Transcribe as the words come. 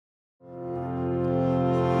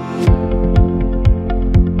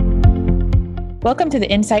Welcome to the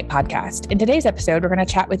Insight Podcast. In today's episode, we're going to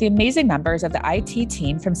chat with the amazing members of the IT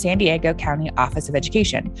team from San Diego County Office of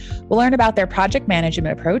Education. We'll learn about their project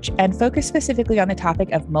management approach and focus specifically on the topic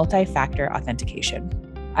of multi-factor authentication.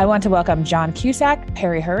 I want to welcome John Cusack,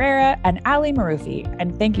 Perry Herrera, and Ali Marufi,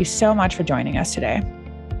 and thank you so much for joining us today.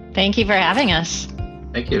 Thank you for having us.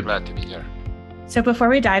 Thank you. Glad to be here. So before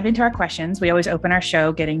we dive into our questions, we always open our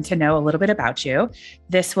show getting to know a little bit about you.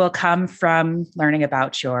 This will come from learning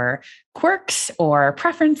about your quirks or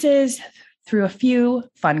preferences through a few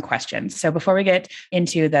fun questions. So before we get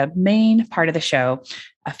into the main part of the show,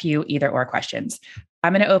 a few either or questions.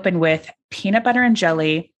 I'm going to open with peanut butter and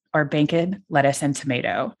jelly or bacon, lettuce, and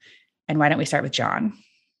tomato. And why don't we start with John?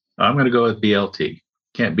 I'm going to go with BLT.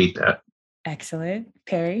 Can't beat that. Excellent.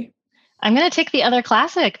 Perry? I'm going to take the other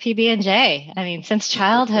classic, PB&J. I mean, since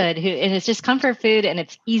childhood, and it's just comfort food and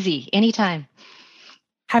it's easy anytime.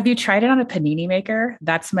 Have you tried it on a panini maker?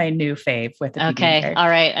 That's my new fave with the PB&J. Okay. All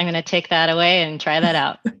right. I'm going to take that away and try that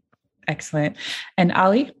out. Excellent. And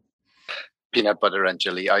Ali? Peanut butter and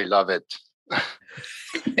jelly. I love it.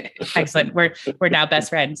 Excellent. We're now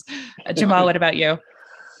best friends. Jamal, what about you?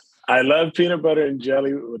 I love peanut butter and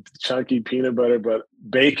jelly with chunky peanut butter, but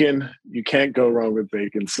bacon, you can't go wrong with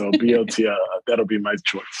bacon. So BLT, that'll be my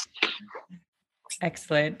choice.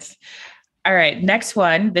 Excellent. All right. Next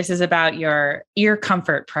one. This is about your ear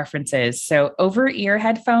comfort preferences. So over-ear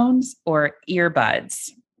headphones or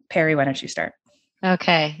earbuds? Perry, why don't you start?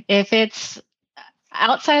 Okay. If it's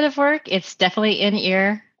outside of work, it's definitely in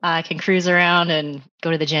ear. I can cruise around and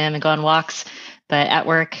go to the gym and go on walks. But at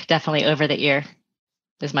work, definitely over the ear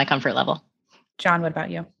is my comfort level. John, what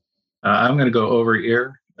about you? I'm going to go over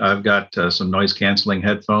ear. I've got some noise canceling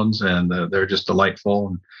headphones, and they're just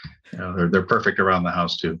delightful. And they're perfect around the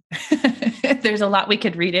house too. There's a lot we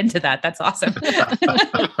could read into that. That's awesome.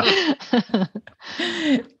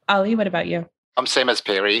 Ali, what about you? I'm same as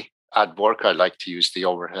Perry. At work, I like to use the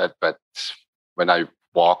overhead, but when I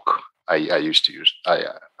walk, I like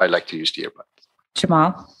to use the earbuds.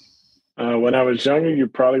 Jamal? When I was younger, you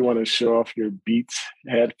probably want to show off your Beats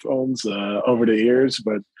headphones over the ears.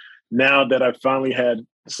 But now that I've finally had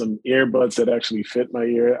some earbuds that actually fit my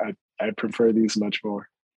ear, I prefer these much more.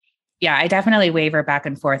 Yeah, I definitely waver back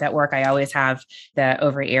and forth at work. I always have the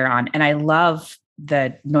over ear on, and I love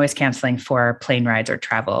the noise canceling for plane rides or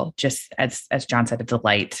travel. Just as John said, a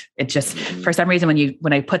delight. It just, for some reason,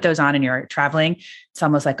 when I put those on and you're traveling, it's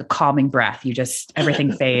almost like a calming breath.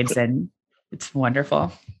 Everything fades and it's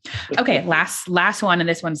wonderful. Okay, last one, and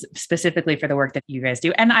this one's specifically for the work that you guys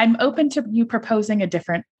do. And I'm open to you proposing a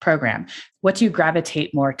different program. What do you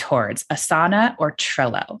gravitate more towards, Asana or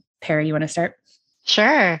Trello? Perry, you want to start?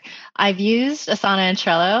 Sure. I've used Asana and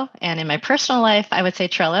Trello, and in my personal life, I would say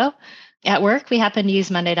Trello. At work, we happen to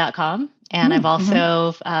use Monday.com, and I'm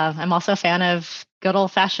also a fan of good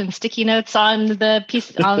old fashioned sticky notes on the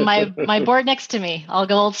piece on my board next to me. I'll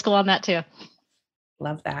go old school on that too.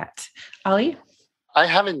 Love that. Ali? I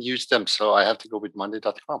haven't used them, so I have to go with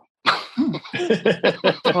Monday.com.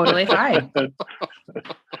 Totally fine.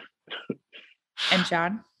 And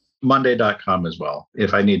John? Monday.com as well.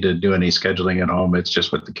 If I need to do any scheduling at home, it's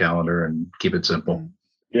just with the calendar and keep it simple.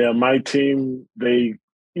 Yeah, my team, they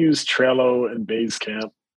use Trello and Basecamp.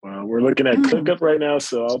 We're looking at ClickUp right now,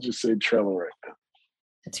 so I'll just say Trello right now.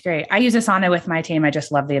 That's great. I use Asana with my team. I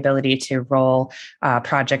just love the ability to roll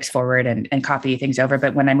projects forward and copy things over.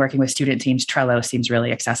 But when I'm working with student teams, Trello seems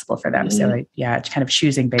really accessible for them. So it's kind of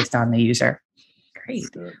choosing based on the user. Great.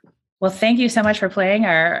 Well, thank you so much for playing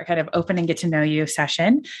our kind of open and get to know you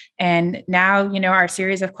session. And now, our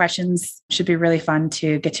series of questions should be really fun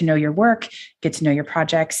to get to know your work, get to know your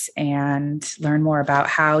projects, and learn more about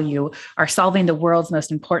how you are solving the world's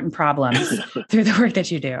most important problems through the work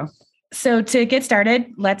that you do. So to get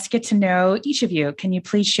started, let's get to know each of you. Can you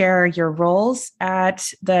please share your roles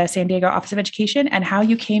at the San Diego Office of Education and how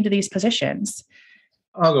you came to these positions?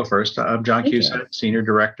 I'll go first. I'm John Cusack, Senior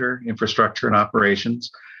Director, Infrastructure and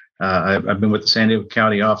Operations. I've been with the San Diego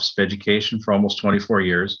County Office of Education for almost 24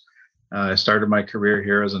 years. I started my career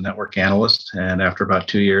here as a network analyst, and after about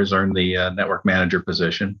 2 years, earned the network manager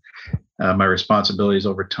position. My responsibilities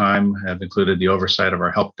over time have included the oversight of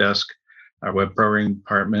our help desk, our web programming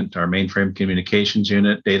department, our mainframe communications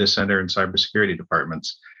unit, data center, and cybersecurity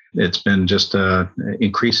departments. It's been just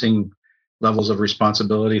increasing levels of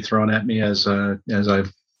responsibility thrown at me as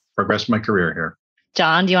I've progressed my career here.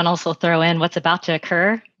 John, do you want to also throw in what's about to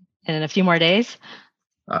occur in a few more days?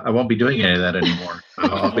 I won't be doing any of that anymore.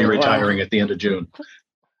 I'll be retiring at the end of June.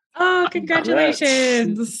 Oh,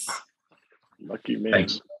 congratulations. Lucky man.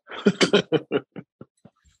 Thanks.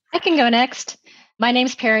 I can go next. My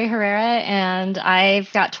name's Perry Herrera, and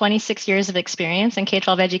I've got 26 years of experience in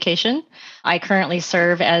K-12 education. I currently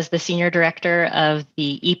serve as the Senior Director of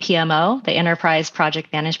the EPMO, the Enterprise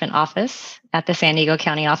Project Management Office at the San Diego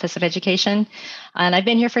County Office of Education. And I've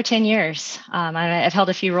been here for 10 years. I've held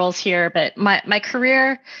a few roles here, but my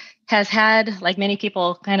career has had, like many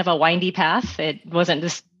people, kind of a windy path. It wasn't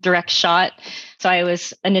this direct shot. So I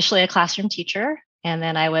was initially a classroom teacher, and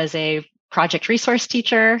then I was a project resource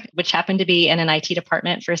teacher, which happened to be in an IT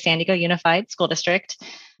department for San Diego Unified School District,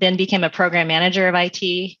 then became a program manager of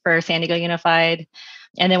IT for San Diego Unified.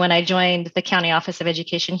 And then when I joined the County Office of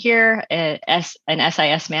Education here, an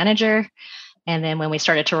SIS manager. And then when we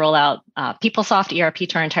started to roll out PeopleSoft ERP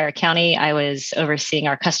to our entire county, I was overseeing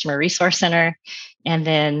our customer resource center. And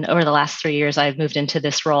then over the last 3 years, I've moved into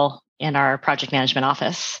this role in our project management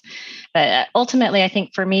office. But ultimately, I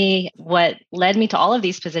think for me, what led me to all of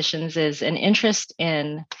these positions is an interest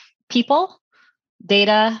in people,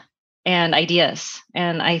 data, and ideas.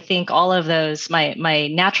 And I think all of those, my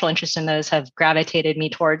natural interest in those have gravitated me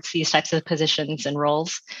towards these types of positions and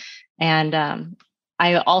roles. And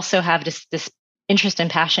I also have this interest and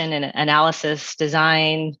passion in analysis,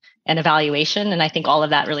 design, and evaluation. And I think all of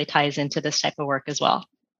that really ties into this type of work as well.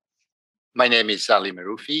 My name is Ali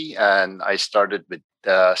Marufi, and I started with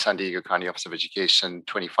the San Diego County Office of Education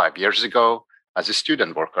 25 years ago as a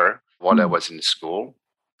student worker while I was in school.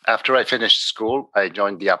 After I finished school, I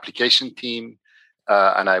joined the application team,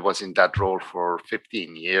 and I was in that role for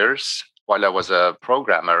 15 years. While I was a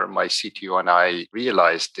programmer, my CTO and I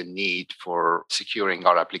realized the need for securing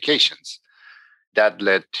our applications. That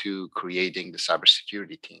led to creating the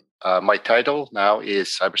cybersecurity team. My title now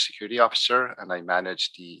is Cybersecurity Officer, and I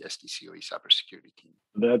manage the SDCOE cybersecurity team.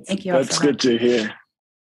 That's good to hear.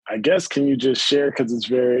 I guess, can you just share, because it's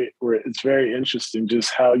very interesting, just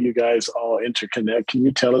how you guys all interconnect. Can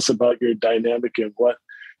you tell us about your dynamic and what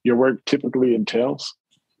your work typically entails?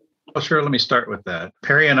 Well, sure. Let me start with that.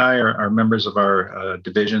 Perry and I are members of our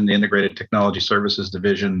division, the Integrated Technology Services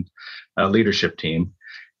Division leadership team.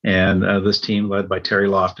 And this team, led by Terry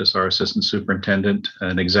Loftus, our assistant superintendent,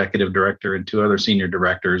 an executive director, and 2 other senior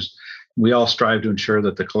directors, we all strive to ensure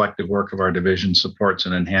that the collective work of our division supports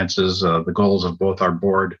and enhances the goals of both our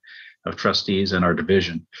board of trustees and our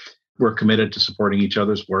division. We're committed to supporting each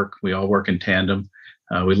other's work. We all work in tandem.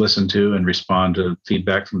 We listen to and respond to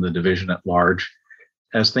feedback from the division at large.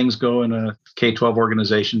 As things go in K-12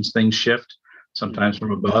 organizations, things shift, sometimes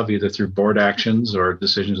from above, either through board actions or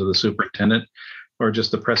decisions of the superintendent, or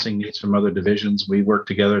just the pressing needs from other divisions. We work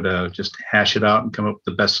together to just hash it out and come up with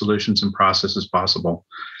the best solutions and processes possible.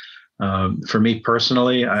 For me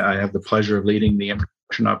personally, I have the pleasure of leading the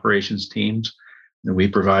information operations teams. And we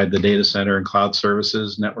provide the data center and cloud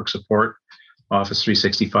services, network support, Office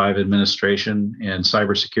 365 administration, and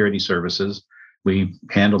cybersecurity services. We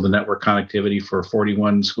handle the network connectivity for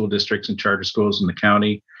 41 school districts and charter schools in the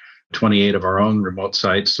county, 28 of our own remote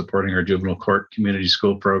sites supporting our juvenile court community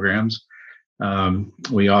school programs.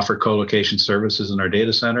 We offer co-location services in our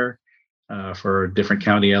data center for different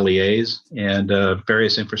county LEAs, and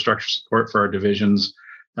various infrastructure support for our divisions,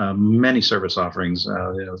 many service offerings.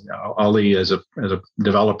 Ali, as a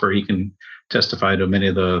developer, he can testify to many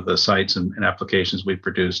of the sites and applications we've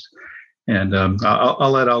produced. And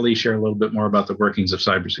I'll let Ali share a little bit more about the workings of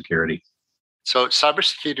cybersecurity. So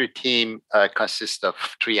cybersecurity team consists of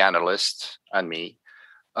 3 analysts and me.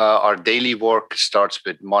 Our daily work starts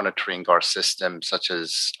with monitoring our systems such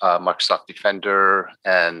as Microsoft Defender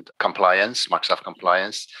and Microsoft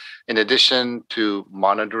Compliance. In addition to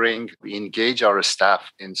monitoring, we engage our staff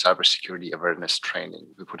in cybersecurity awareness training.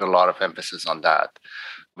 We put a lot of emphasis on that.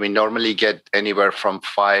 We normally get anywhere from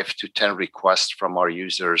 5 to 10 requests from our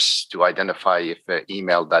users to identify if an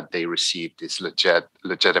email that they received is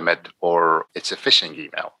legitimate or it's a phishing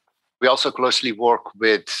email. We also closely work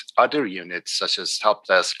with other units such as help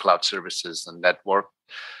desk, cloud services, and network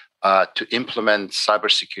to implement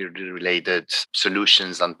cybersecurity-related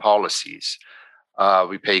solutions and policies.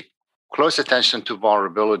 We pay close attention to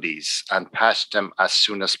vulnerabilities and patch them as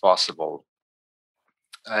soon as possible.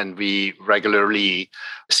 And we regularly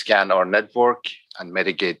scan our network and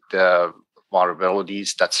mitigate the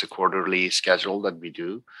vulnerabilities. That's a quarterly schedule that we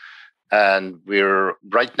do. And we're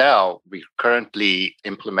currently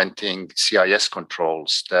implementing CIS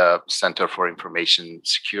controls, the Center for Information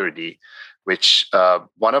Security, which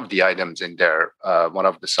one of the items in there, one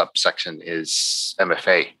of the subsection is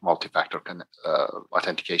MFA, multi-factor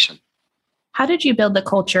authentication. How did you build the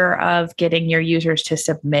culture of getting your users to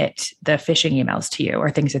submit the phishing emails to you or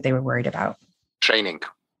things that they were worried about? Training.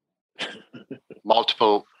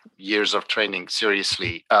 Multiple years of training,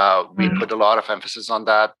 seriously. We put a lot of emphasis on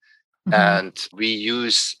that. And we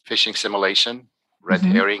use phishing simulation, red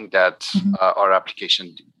herring that our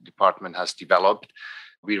application department has developed.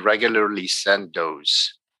 We regularly send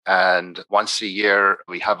those. And once a year,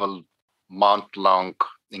 we have a month-long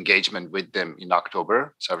engagement with them in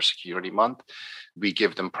October, Cybersecurity Month. We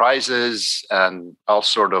give them prizes and all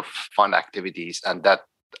sort of fun activities, and that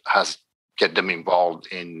has get them involved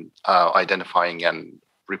in identifying and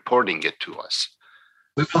reporting it to us.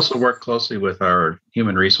 We've also worked closely with our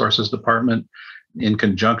Human Resources Department. In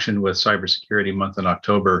conjunction with Cybersecurity Month in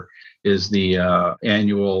October is the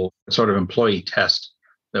annual sort of employee test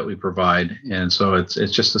that we provide. And so it's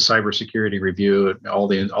just a cybersecurity review. All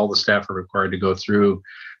the staff are required to go through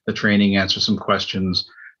the training, answer some questions,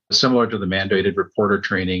 similar to the mandated reporter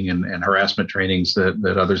training and harassment trainings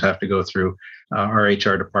that others have to go through. Our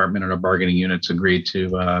HR department and our bargaining units agreed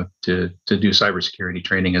to do cybersecurity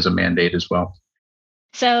training as a mandate as well.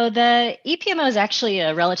 So the EPMO is actually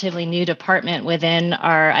a relatively new department within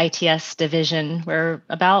our ITS division. We're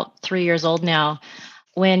about 3 years old now.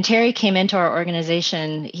 When Terry came into our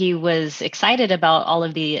organization, he was excited about all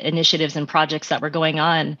of the initiatives and projects that were going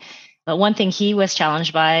on. But one thing he was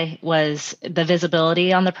challenged by was the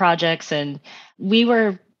visibility on the projects. And we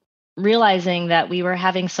were realizing that we were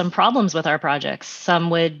having some problems with our projects. Some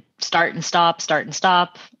would start and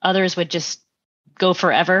stop. Others would just go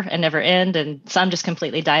forever and never end. And some just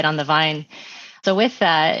completely died on the vine. So with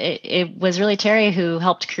that, it was really Terry who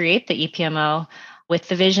helped create the EPMO with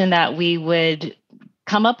the vision that we would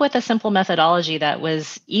come up with a simple methodology that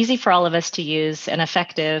was easy for all of us to use and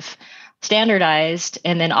effective, standardized,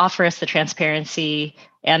 and then offer us the transparency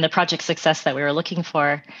and the project success that we were looking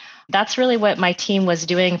for. That's really what my team was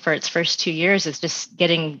doing for its first 2 years, is just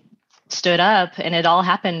getting stood up. And it all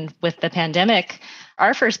happened with the pandemic.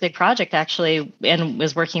 Our first big project actually, and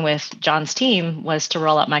was working with John's team, was to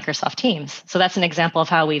roll out Microsoft Teams. So that's an example of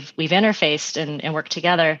how we've interfaced and worked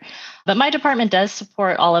together. But my department does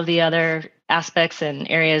support all of the other aspects and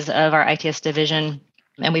areas of our ITS division.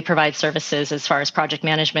 And we provide services as far as project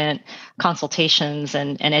management, consultations,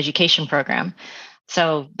 and education program.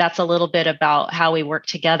 So that's a little bit about how we work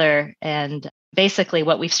together. And basically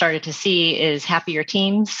what we've started to see is happier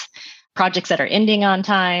teams, projects that are ending on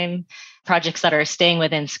time, projects that are staying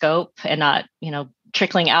within scope and not,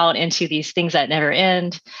 trickling out into these things that never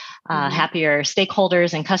end, happier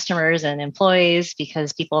stakeholders and customers and employees,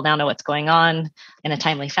 because people now know what's going on in a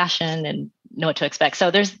timely fashion and know what to expect. So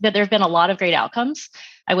there have been a lot of great outcomes.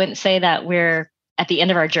 I wouldn't say that we're at the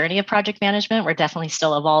end of our journey of project management. We're definitely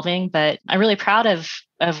still evolving, but I'm really proud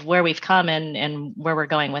of where we've come and where we're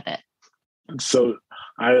going with it. So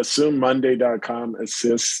I assume Monday.com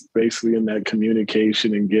assists basically in that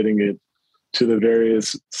communication and getting it to the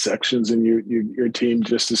various sections in your team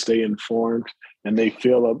just to stay informed, and they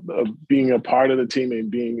feel being a part of the team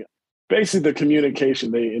and being basically the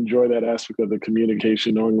communication. They enjoy that aspect of the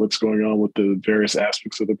communication, knowing what's going on with the various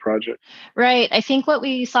aspects of the project. Right. I think what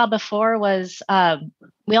we saw before was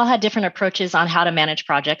we all had different approaches on how to manage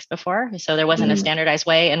projects before. So there wasn't a standardized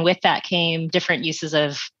way. And with that came different uses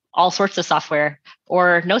of all sorts of software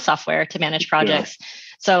or no software to manage projects. Yeah.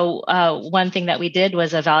 So one thing that we did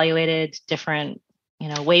was evaluated different,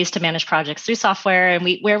 ways to manage projects through software.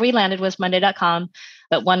 And where we landed was Monday.com.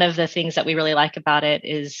 But one of the things that we really like about it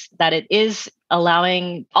is that it is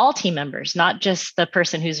allowing all team members, not just the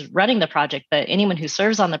person who's running the project, but anyone who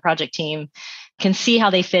serves on the project team can see how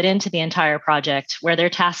they fit into the entire project, where their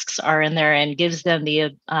tasks are in there, and gives them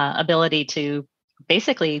the ability to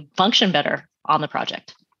basically function better on the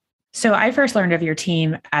project. So I first learned of your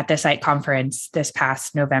team at the CITE conference this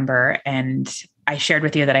past November, and I shared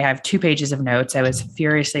with you that I have 2 pages of notes. I was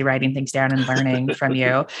furiously writing things down and learning from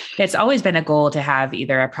you. It's always been a goal to have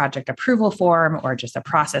either a project approval form or just a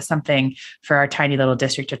process, something for our tiny little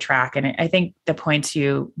district to track. And I think the points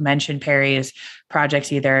you mentioned, Perry, is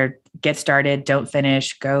projects either get started, don't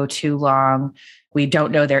finish, go too long. We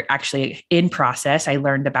don't know they're actually in process. I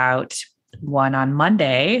learned about one on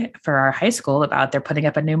Monday for our high school about they're putting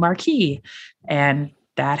up a new marquee, and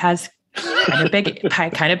that has kind of big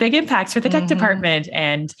impacts for the tech department.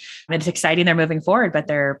 And it's exciting they're moving forward, but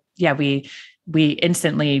we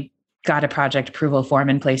instantly got a project approval form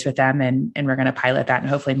in place with them, and we're going to pilot that and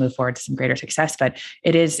hopefully move forward to some greater success. But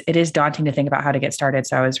it is daunting to think about how to get started.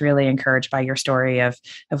 So I was really encouraged by your story of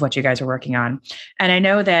what you guys are working on. And I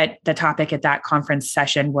know that the topic at that conference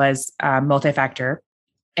session was multi-factor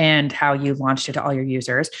and how you launched it to all your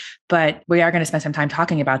users. But we are going to spend some time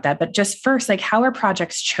talking about that. But just first, like, how are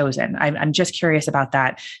projects chosen? I'm just curious about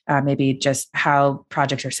that. Maybe just how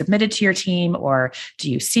projects are submitted to your team, or do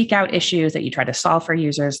you seek out issues that you try to solve for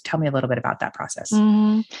users? Tell me a little bit about that process.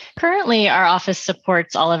 Currently, our office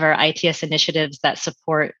supports all of our ITS initiatives that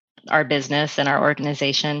support our business and our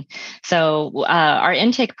organization. So our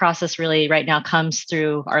intake process really right now comes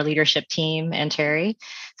through our leadership team and Terry.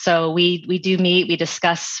 So we do meet, we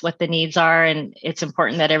discuss what the needs are, and it's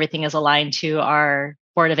important that everything is aligned to our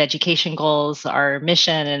Board of Education goals, our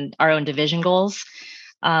mission, and our own division goals.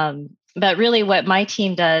 But really what my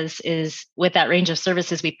team does is, with that range of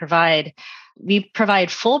services we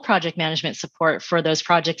provide full project management support for those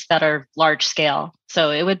projects that are large scale.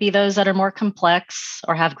 So it would be those that are more complex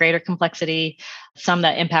or have greater complexity, some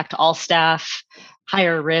that impact all staff,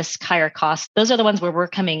 higher risk, higher cost. Those are the ones where we're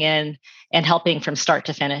coming in and helping from start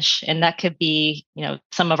to finish. And that could be,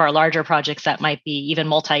 some of our larger projects that might be even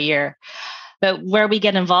multi-year. But where we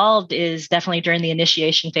get involved is definitely during the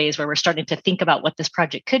initiation phase, where we're starting to think about what this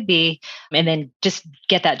project could be, and then just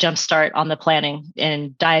get that jump start on the planning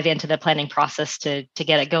and dive into the planning process to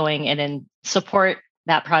get it going, and then support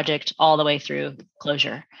that project all the way through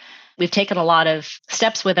closure. We've taken a lot of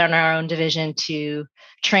steps within our own division to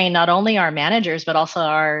train not only our managers, but also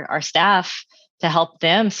our staff to help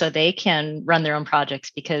them so they can run their own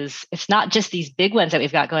projects, because it's not just these big ones that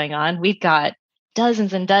we've got going on. We've got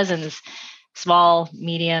dozens and dozens, small,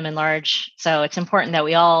 medium, and large. So it's important that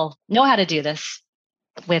we all know how to do this.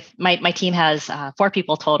 With my team has 4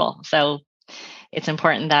 people total. So it's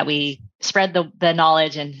important that we spread the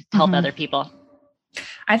knowledge and help other people.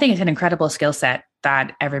 I think it's an incredible skill set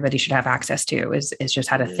that everybody should have access to, is just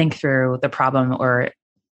how to think through the problem or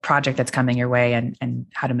project that's coming your way and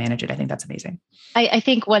how to manage it. I think that's amazing. I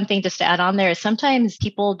think one thing just to add on there is sometimes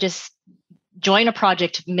people just join a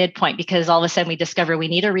project midpoint because all of a sudden we discover we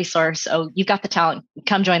need a resource. Oh, you've got the talent,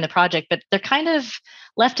 come join the project, but they're kind of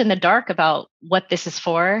left in the dark about what this is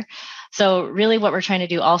for. So really what we're trying to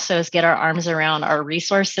do also is get our arms around our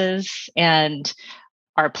resources and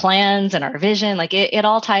our plans and our vision. Like it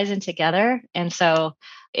all ties in together. And so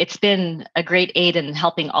it's been a great aid in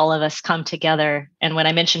helping all of us come together. And when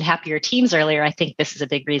I mentioned happier teams earlier, I think this is a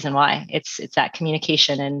big reason why. It's that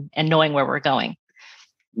communication and knowing where we're going.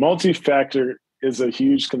 Multi-factor is a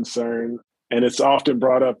huge concern, and it's often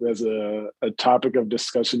brought up as a topic of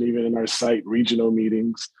discussion, even in our CITE regional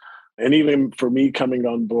meetings. And even for me coming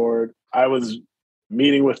on board, I was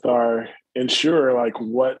meeting with our insurer, like,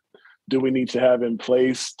 what do we need to have in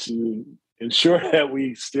place to ensure that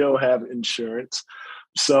we still have insurance?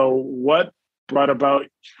 So what brought about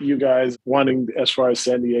you guys wanting, as far as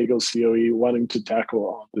San Diego COE, wanting to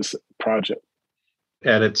tackle this project?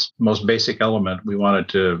 At its most basic element, we wanted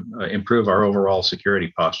to improve our overall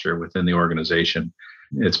security posture within the organization.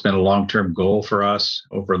 It's been a long-term goal for us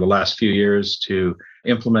over the last few years to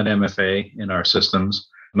implement MFA in our systems,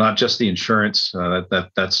 not just the insurance,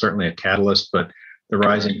 that's certainly a catalyst, but the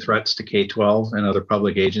rising threats to K-12 and other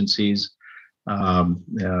public agencies in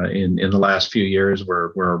the last few years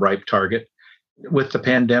were a ripe target. With the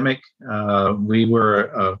pandemic, we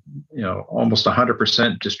were almost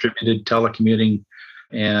 100% distributed telecommuting.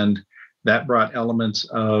 And that brought elements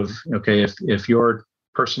of, okay, if your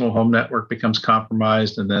personal home network becomes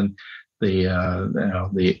compromised, and then the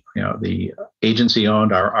agency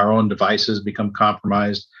owned, our own devices become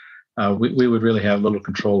compromised, we would really have little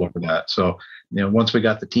control over that. So, once we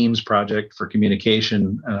got the Teams project for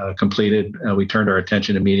communication completed, we turned our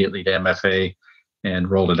attention immediately to MFA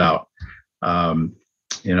and rolled it out. And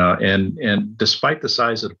despite the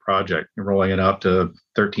size of the project, rolling it out to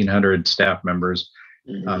 1,300 staff members,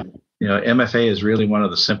 MFA is really one of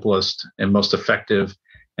the simplest and most effective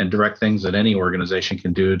and direct things that any organization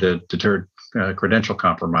can do to deter credential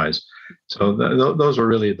compromise. So those were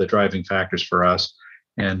really the driving factors for us.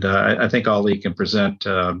 And I think Ali can present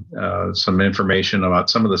some information about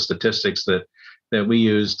some of the statistics that we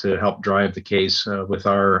use to help drive the case with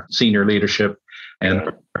our senior leadership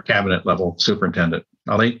and our cabinet level superintendent.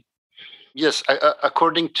 Ali? Yes,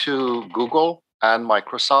 according to Google and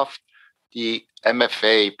Microsoft, the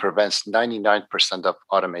MFA prevents 99% of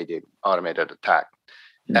automated attack.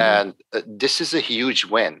 And this is a huge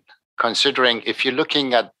win, considering if you're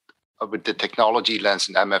looking at with the technology lens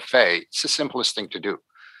in MFA, it's the simplest thing to do.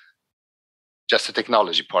 Just the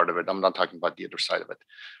technology part of it. I'm not talking about the other side of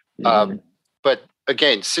it. But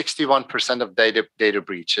again, 61% of data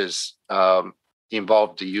breaches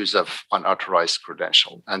involve the use of unauthorized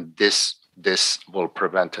credential, and this will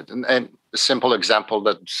prevent it. And a simple example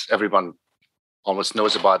that everyone almost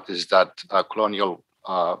knows about is that Colonial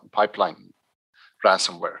Pipeline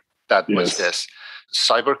ransomware. That was this.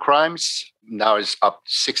 Cyber crimes now is up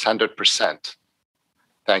 600%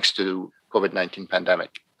 thanks to COVID-19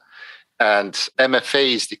 pandemic. And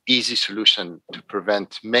MFA is the easy solution to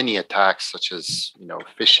prevent many attacks, such as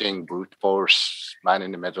phishing, brute force, man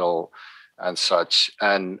in the middle, and such.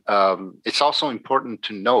 And it's also important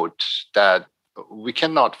to note that we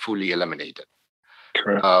cannot fully eliminate it.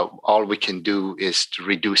 Correct. All we can do is to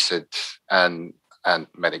reduce it and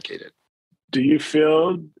mitigate it. Do you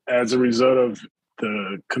feel, as a result of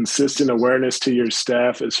the consistent awareness to your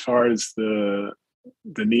staff as far as the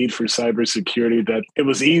need for cybersecurity, that it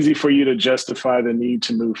was easy for you to justify the need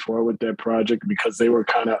to move forward with that project because they were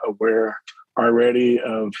kind of aware already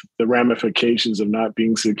of the ramifications of not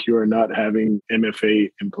being secure, not having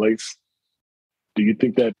MFA in place? Do you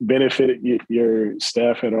think that benefited your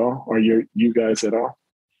staff at all, or you guys at all?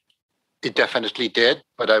 It definitely did,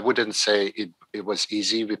 but I wouldn't say it was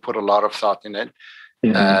easy. We put a lot of thought in it,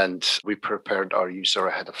 and we prepared our user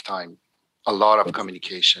ahead of time. A lot of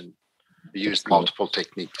communication. We used multiple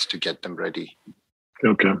techniques to get them ready.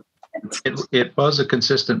 Okay. It was a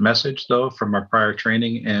consistent message, though, from our prior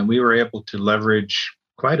training, and we were able to leverage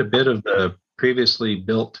quite a bit of the previously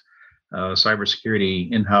built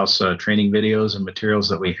cybersecurity in-house training videos and materials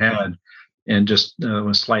that we had, and just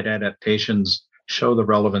with slight adaptations, show the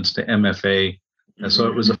relevance to MFA. And so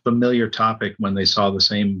it was a familiar topic when they saw the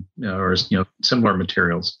same or similar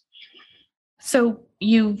materials. So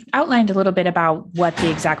you outlined a little bit about what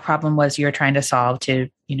the exact problem was you're trying to solve to,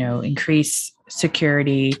 increase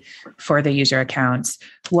security for the user accounts.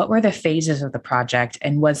 What were the phases of the project?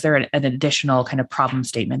 And was there an additional kind of problem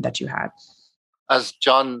statement that you had? As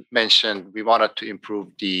John mentioned, we wanted to improve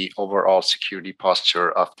the overall security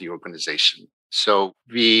posture of the organization. So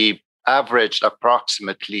we averaged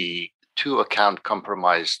approximately 2 account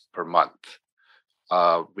compromised per month,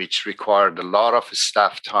 which required a lot of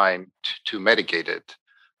staff time to mitigate it.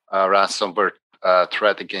 Ransomware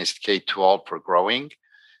threat against K-12 were growing.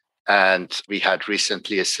 And we had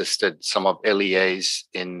recently assisted some of LEAs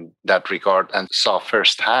in that regard and saw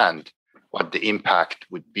firsthand what the impact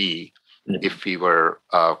would be if we were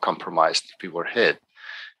compromised, if we were hit.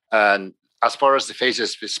 And as far as the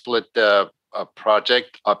phases, we split the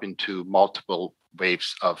project up into multiple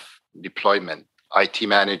waves of deployment. IT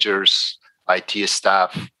managers, IT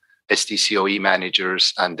staff, SDCOE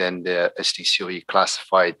managers, and then the SDCOE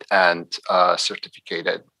classified and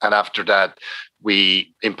certificated. And after that,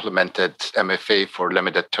 we implemented MFA for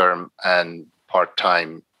limited term and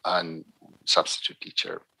part-time and substitute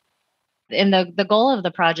teacher. And the goal of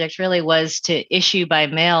the project really was to issue by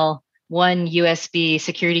mail 1 USB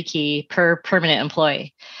security key per permanent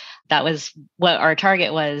employee. That was what our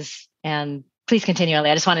target was. And please continue, Ali.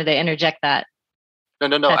 I just wanted to interject that.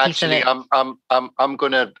 No. Actually, I'm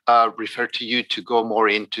going to refer to you to go more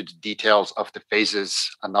into the details of the phases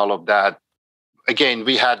and all of that. Again,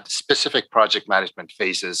 we had specific project management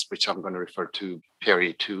phases, which I'm going to refer to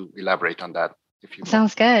Perry to elaborate on that. If you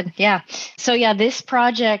Sounds good. Yeah. So this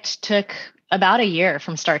project took about a year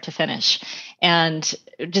from start to finish. And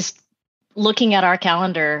just looking at our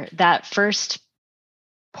calendar, that first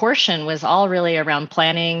portion was all really around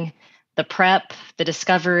planning, the prep, the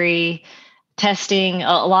discovery, testing.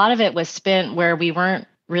 A lot of it was spent where we weren't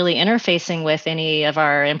really interfacing with any of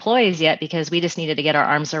our employees yet because we just needed to get our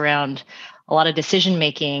arms around a lot of decision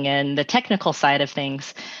making and the technical side of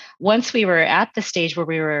things. Once we were at the stage where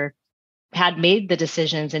we had made the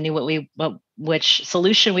decisions and knew which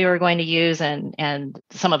solution we were going to use and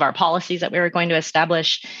some of our policies that we were going to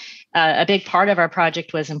establish, a big part of our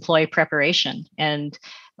project was employee preparation. And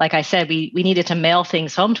like I said, we needed to mail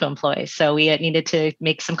things home to employees. So we needed to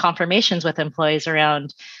make some confirmations with employees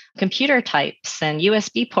around computer types and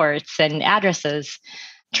USB ports and addresses.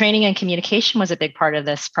 Training and communication was a big part of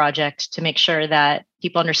this project to make sure that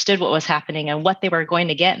people understood what was happening and what they were going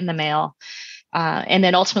to get in the mail. And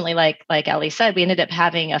then ultimately, like Ali said, we ended up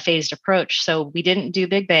having a phased approach. So we didn't do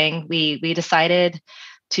big bang. We decided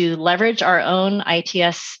to leverage our own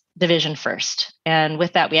ITS division first. And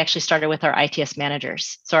with that, we actually started with our ITS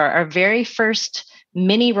managers. So our very first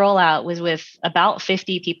mini rollout was with about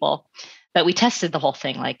 50 people, but we tested the whole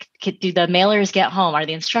thing. Like, do the mailers get home? Are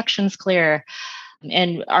the instructions clear?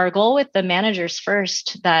 And our goal with the managers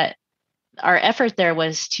first, that our effort there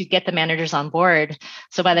was to get the managers on board.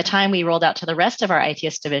 So by the time we rolled out to the rest of our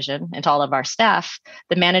ITS division and to all of our staff,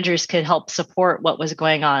 the managers could help support what was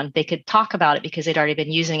going on. They could talk about it because they'd already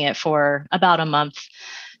been using it for about a month.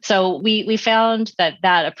 So we found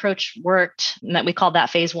that approach worked, and that we called that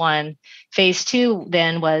phase 1. Phase 2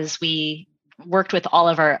 then was we worked with all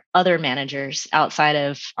of our other managers outside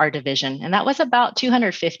of our division. And that was about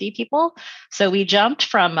 250 people. So we jumped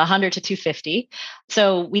from 100 to 250.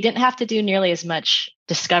 So we didn't have to do nearly as much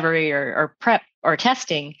discovery or prep or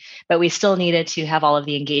testing, but we still needed to have all of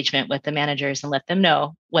the engagement with the managers and let them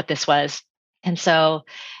know what this was. And so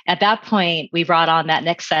at that point, we brought on that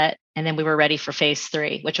next set, and then we were ready for phase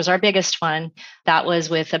 3, which was our biggest one. That was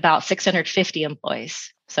with about 650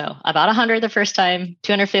 employees. So about 100 the first time,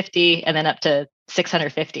 250, and then up to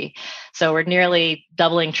 650. So we're nearly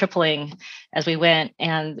doubling, tripling as we went.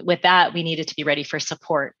 And with that, we needed to be ready for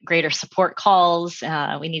support, greater support calls.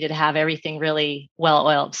 We needed to have everything really well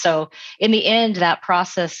oiled. So in the end, that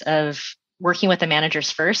process of working with the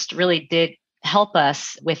managers first really did help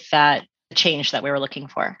us with that change that we were looking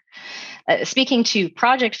for. Speaking to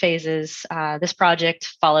project phases, this project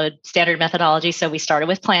followed standard methodology. So we started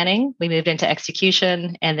with planning, we moved into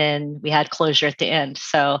execution, and then we had closure at the end.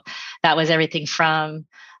 So that was everything from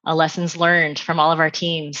lessons learned from all of our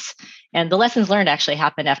teams. And the lessons learned actually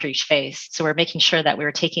happened after each phase. So we're making sure that we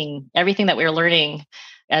were taking everything that we were learning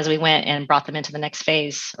as we went and brought them into the next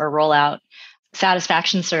phase or rollout.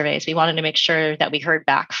 Satisfaction surveys. We wanted to make sure that we heard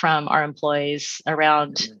back from our employees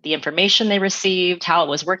around the information they received, how it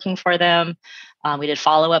was working for them. We did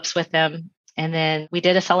follow-ups with them. And then we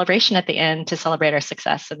did a celebration at the end to celebrate our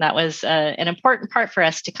success. And that was an important part for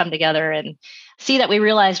us to come together and see that we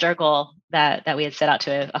realized our goal that we had set out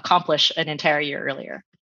to accomplish an entire year earlier.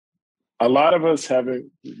 A lot of us haven't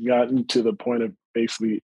gotten to the point of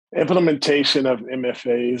basically implementation of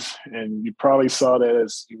MFAs, and you probably saw that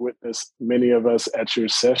as you witnessed many of us at your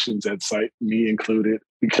sessions at CITE, me included,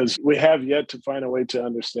 because we have yet to find a way to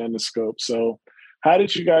understand the scope. So how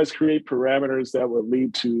did you guys create parameters that would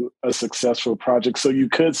lead to a successful project so you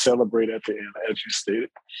could celebrate at the end, as you stated?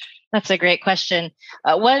 That's a great question.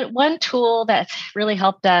 One tool that really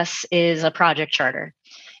helped us is a project charter.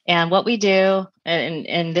 And what we do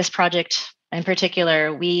in this project in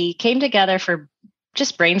particular, we came together for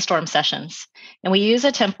just brainstorm sessions. And we use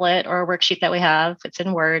a template or a worksheet that we have. It's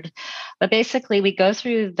in Word. But basically, we go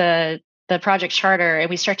through the project charter and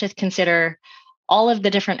we start to consider all of the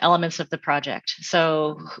different elements of the project.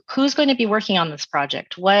 So who's going to be working on this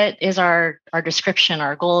project? What is our description,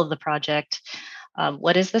 our goal of the project?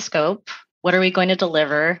 What is the scope? What are we going to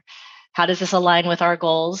deliver? How does this align with our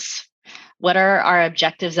goals? What are our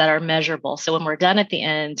objectives that are measurable? So when we're done at the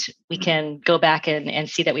end, we can go back and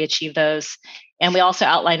see that we achieve those. And we also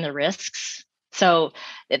outline the risks. So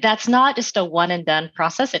that's not just a one and done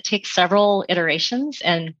process. It takes several iterations.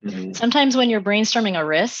 And sometimes when you're brainstorming a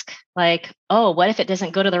risk, like, oh, what if it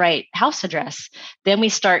doesn't go to the right house address? Then we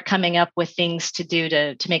start coming up with things to do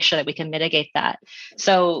to make sure that we can mitigate that.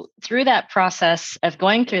 So through that process of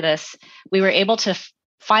going through this, we were able to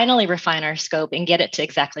finally refine our scope and get it to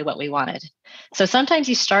exactly what we wanted. So sometimes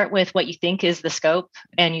you start with what you think is the scope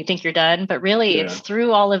and you think you're done, but really it's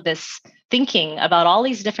through all of this thinking about all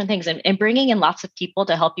these different things and bringing in lots of people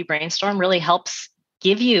to help you brainstorm really helps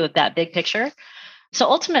give you that big picture. So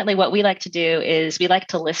ultimately what we like to do is we like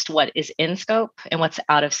to list what is in scope and what's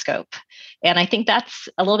out of scope. And I think that's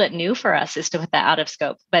a little bit new for us is to put that out of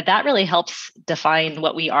scope, but that really helps define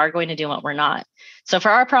what we are going to do and what we're not. So for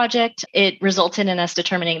our project, it resulted in us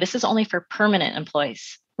determining this is only for permanent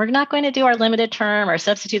employees. We're not going to do our limited term or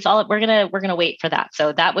substitutes. We're going to wait for that.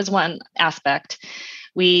 So that was one aspect.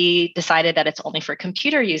 We decided that it's only for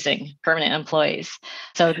computer using permanent employees.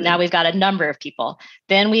 So now we've got a number of people.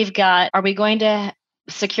 Then we've got, are we going to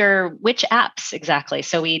secure which apps exactly?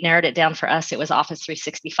 So we narrowed it down for us. It was Office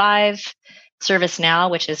 365,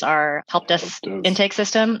 ServiceNow, which is our help desk intake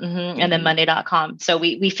system, and then Monday.com. So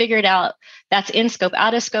we figured out that's in scope.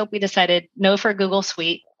 Out of scope, we decided no for Google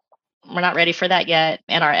Suite. We're not ready for that yet.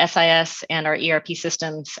 And our SIS and our ERP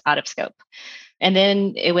systems out of scope. And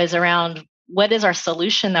then it was around what is our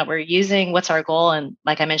solution that we're using? What's our goal? And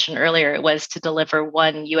like I mentioned earlier, it was to deliver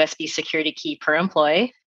one USB security key per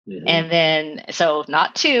employee. And then, so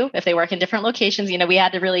not two, if they work in different locations, we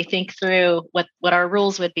had to really think through what our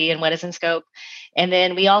rules would be and what is in scope. And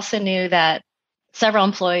then we also knew that several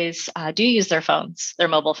employees do use their phones, their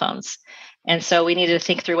mobile phones. And so we needed to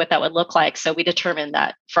think through what that would look like. So we determined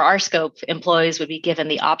that for our scope, employees would be given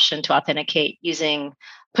the option to authenticate using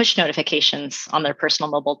push notifications on their personal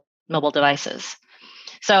mobile devices.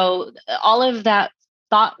 So all of that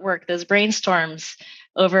thought work, those brainstorms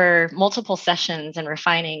over multiple sessions and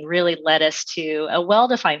refining really led us to a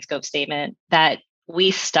well-defined scope statement that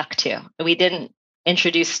we stuck to. We didn't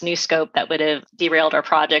introduce new scope that would have derailed our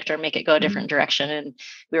project or make it go a different direction. And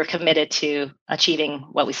we were committed to achieving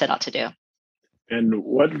what we set out to do. And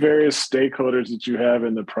what various stakeholders did you have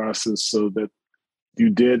in the process so that you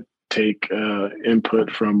did take input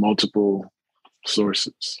from multiple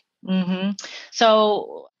sources. Mm-hmm.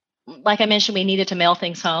 So, like I mentioned, we needed to mail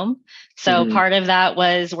things home. So part of that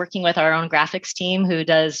was working with our own graphics team who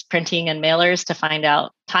does printing and mailers to find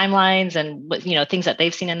out timelines and things that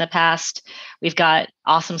they've seen in the past. We've got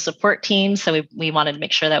awesome support teams. So we wanted to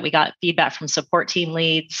make sure that we got feedback from support team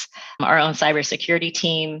leads. Our own cybersecurity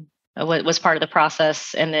team was part of the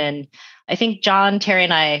process. And then I think John, Terry,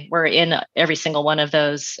 and I were in every single one of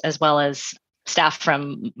those, as well as staff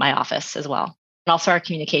from my office as well. And also our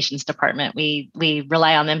communications department. We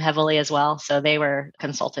rely on them heavily as well. So they were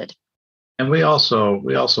consulted. And we also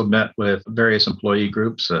met with various employee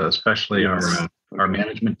groups, especially our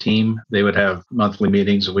management team. They would have monthly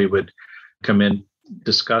meetings. We would come in,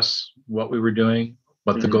 discuss what we were doing,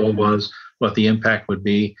 what the goal was, what the impact would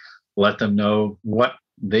be, let them know what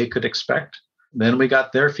they could expect. Then we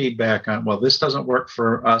got their feedback on, well, this doesn't work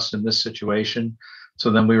for us in this situation. So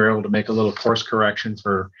then we were able to make a little course correction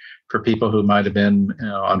for people who might have been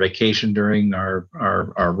on vacation during our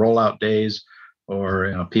rollout days,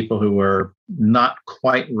 or people who were not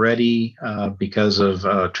quite ready because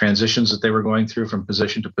of transitions that they were going through from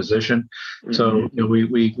position to position. So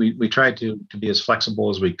we tried to be as flexible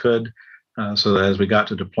as we could, so that as we got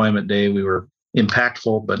to deployment day, we were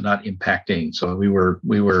impactful but not impacting. So we were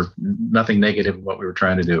nothing negative in what we were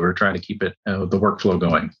trying to do. We were trying to keep it the workflow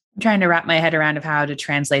going. I'm trying to wrap my head around of how to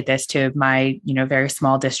translate this to my, very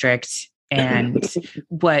small district, and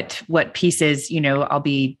what pieces, I'll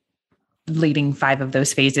be leading 5 of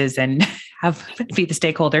those phases and be the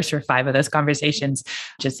stakeholders for 5 of those conversations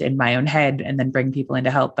just in my own head, and then bring people in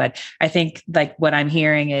to help. But I think like what I'm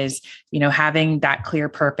hearing is, having that clear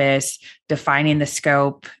purpose, defining the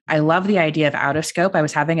scope. I love the idea of out of scope. I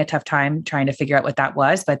was having a tough time trying to figure out what that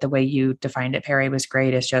was, but the way you defined it, Perry, was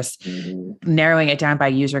great. It's just narrowing it down by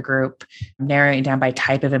user group, narrowing it down by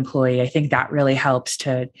type of employee. I think that really helps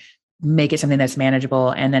to make it something that's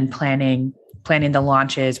manageable, and then planning the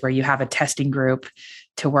launches where you have a testing group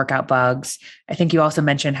to work out bugs. I think you also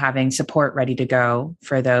mentioned having support ready to go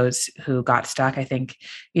for those who got stuck. I think,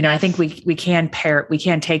 I think we can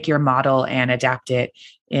take your model and adapt it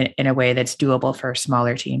in a way that's doable for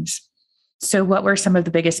smaller teams. So what were some of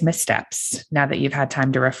the biggest missteps now that you've had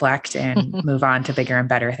time to reflect and move on to bigger and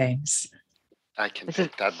better things? I can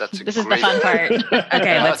take that. This is the fun part.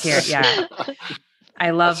 Okay, let's hear it. Yeah. I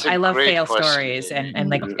love fail stories and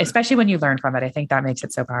like, especially when you learn from it. I think that makes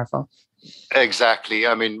it so powerful. Exactly.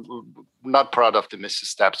 I mean, not proud of the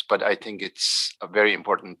missteps, but I think it's very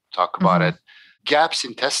important to talk about it. Gaps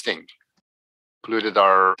in testing polluted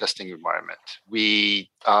our testing environment. We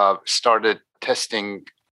started testing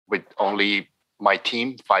with only my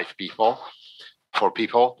team, 4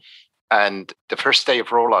 people. And the first day of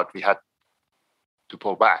rollout, we had to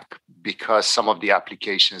pull back because some of the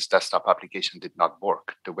desktop applications did not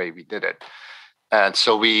work the way we did it. And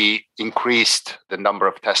so we increased the number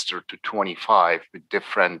of testers to 25 with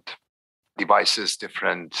different devices,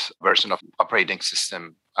 different version of operating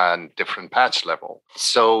system, and different patch level.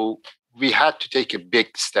 So we had to take a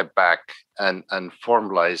big step back and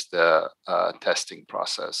formalize the testing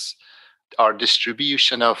process. Our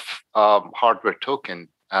distribution of hardware token,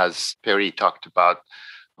 as Perry talked about,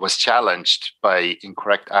 was challenged by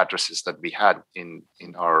incorrect addresses that we had in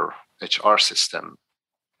our HR system.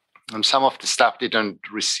 And some of the staff didn't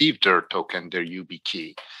receive their token, their UB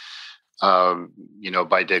key, by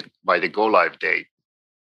the go live date.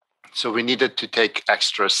 So we needed to take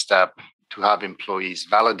extra step to have employees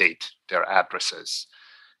validate their addresses.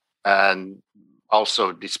 And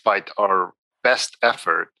also, despite our best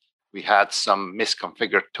effort, we had some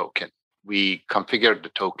misconfigured token. We configured the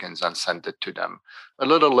tokens and sent it to them. A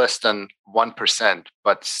little less than 1%,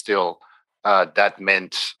 but still that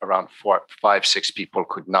meant around 5-6 people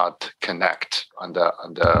could not connect on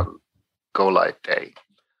the go live day.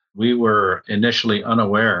 We were initially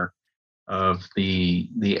unaware of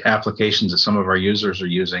the applications that some of our users are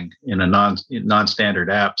using in a non-standard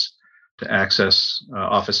apps to access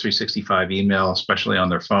Office 365 email, especially on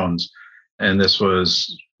their phones. And this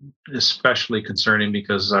was especially concerning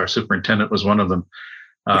because our superintendent was one of them.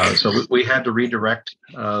 So we had to redirect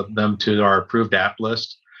them to our approved app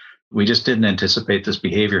list. We just didn't anticipate this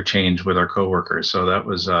behavior change with our coworkers. So that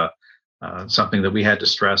was something that we had to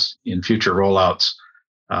stress in future rollouts,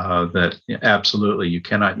 that absolutely you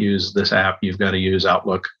cannot use this app. You've got to use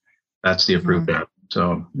Outlook. That's the approved app.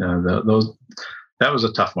 So that was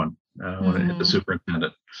a tough one when it hit the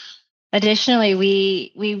superintendent. Additionally,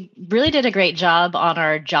 we really did a great job on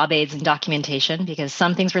our job aids and documentation because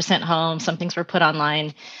some things were sent home, some things were put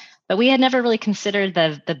online, but we had never really considered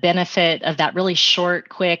the benefit of that really short,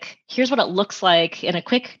 quick, here's what it looks like in a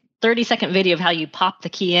quick 30-second video of how you pop the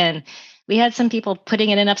key in. We had some people putting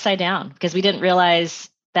it in upside down because we didn't realize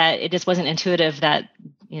that it just wasn't intuitive that,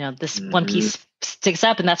 this one piece sticks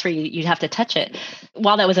up and that's where you'd have to touch it.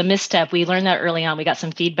 While that was a misstep, we learned that early on. We got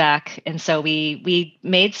some feedback. And so we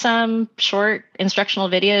made some short instructional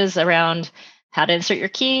videos around how to insert your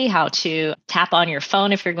key, how to tap on your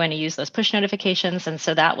phone if you're going to use those push notifications. And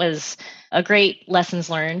so that was a great lessons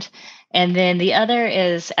learned. And then the other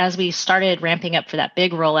is, as we started ramping up for that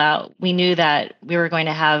big rollout, we knew that we were going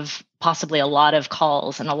to have possibly a lot of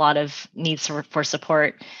calls and a lot of needs for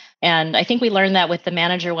support. And I think we learned that with the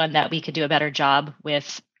manager one, that we could do a better job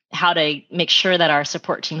with how to make sure that our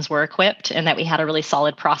support teams were equipped and that we had a really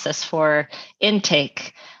solid process for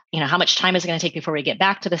intake. How much time is it going to take before we get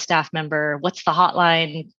back to the staff member? What's the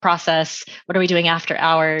hotline process? What are we doing after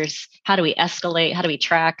hours? How do we escalate? How do we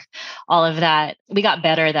track all of that? We got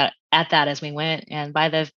better at that as we went. And by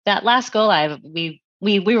that last go live, we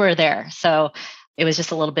were there. So it was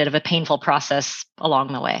just a little bit of a painful process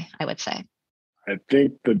along the way, I would say. I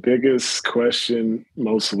think the biggest question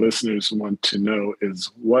most listeners want to know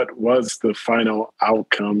is, what was the final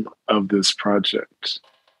outcome of this project?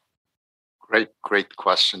 Great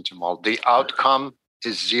question, Jamal. The outcome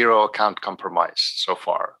is zero account compromise so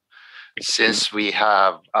far, since we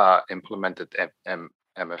have implemented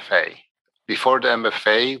MFA. Before the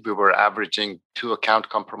MFA, we were averaging 2 account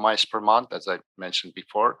compromise per month, as I mentioned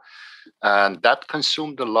before, and that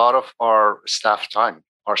consumed a lot of our staff time.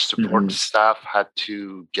 Our support staff had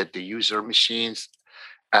to get the user machines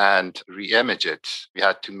and re-image it. We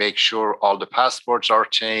had to make sure all the passwords are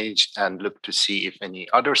changed and look to see if any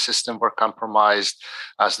other system were compromised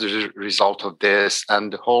as the result of this,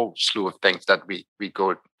 and the whole slew of things that we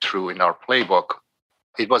go through in our playbook.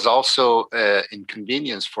 It was also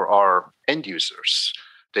inconvenience for our end users.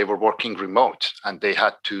 They were working remote and they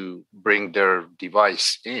had to bring their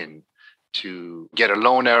device in to get a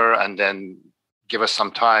loaner and then give us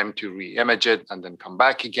some time to re-image it and then come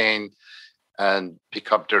back again and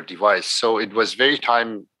pick up their device. So it was very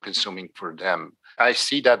time consuming for them. I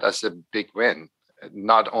see that as a big win,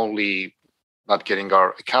 not only not getting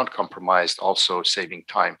our account compromised, also saving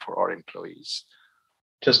time for our employees.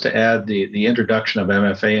 Just to add, the introduction of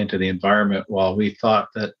MFA into the environment, while we thought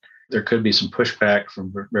that there could be some pushback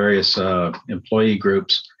from various employee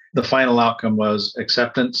groups, the final outcome was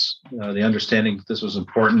acceptance, the understanding that this was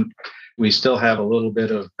important. We still have a little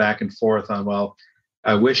bit of back and forth on, well,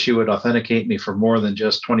 I wish you would authenticate me for more than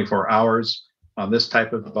just 24 hours on this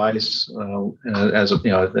type of device.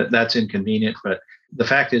 That's inconvenient, but the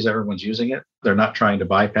fact is everyone's using it. They're not trying to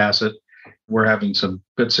bypass it. We're having some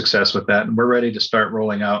good success with that, and we're ready to start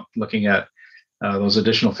rolling out, looking at those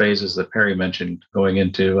additional phases that Perry mentioned, going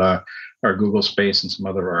into our Google Space and some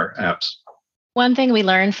other of our apps. One thing we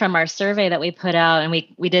learned from our survey that we put out, and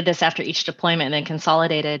we did this after each deployment and then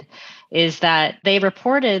consolidated, is that they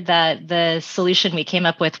reported that the solution we came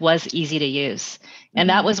up with was easy to use. And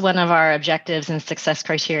that was one of our objectives and success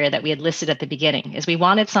criteria that we had listed at the beginning, is we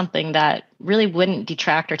wanted something that really wouldn't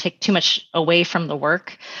detract or take too much away from the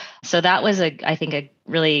work. So that was, I think, a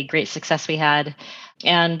really great success we had.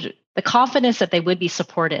 And the confidence that they would be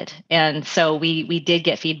supported. And so we did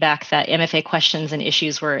get feedback that MFA questions and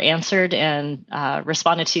issues were answered and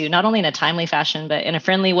responded to, not only in a timely fashion, but in a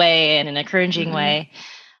friendly way and an encouraging way.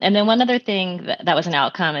 And then one other thing that was an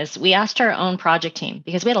outcome is we asked our own project team,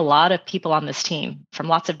 because we had a lot of people on this team from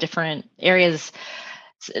lots of different areas,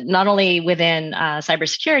 not only within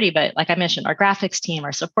cybersecurity, but like I mentioned, our graphics team,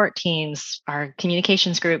 our support teams, our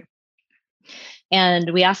communications group.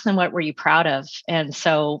 And we asked them, what were you proud of? And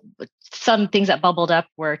so some things that bubbled up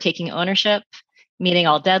were taking ownership, meeting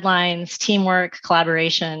all deadlines, teamwork,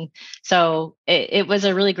 collaboration. So it was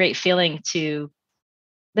a really great feeling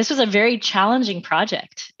this was a very challenging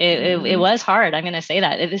project. It was hard. I'm going to say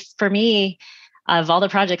that. It is, for me, of all the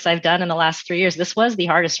projects I've done in the last 3 years, this was the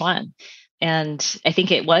hardest one. And I think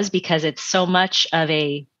it was because it's so much of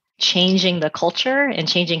a changing the culture and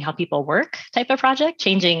changing how people work type of project,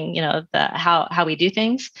 changing, how we do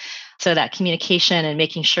things. So that communication and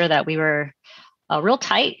making sure that we were real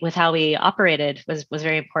tight with how we operated was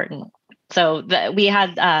very important. So we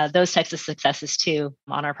had those types of successes too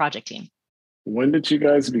on our project team. When did you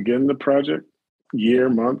guys begin the project? Year,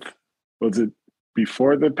 month? Was it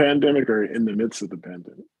before the pandemic or in the midst of the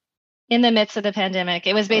pandemic? In the midst of the pandemic.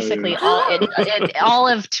 It was basically all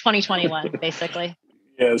of 2021, basically.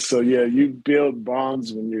 Yeah, so you build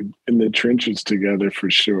bonds when you're in the trenches together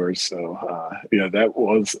for sure. So that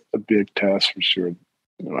was a big task for sure.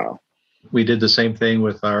 Wow. We did the same thing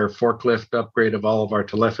with our forklift upgrade of all of our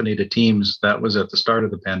telephony to Teams. That was at the start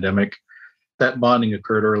of the pandemic. That bonding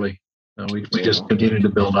occurred early. We just continue to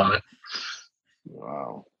build on it.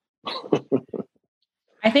 Wow.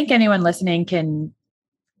 I think anyone listening can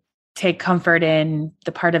take comfort in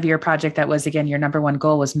the part of your project that was, again, your number one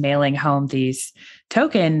goal was mailing home these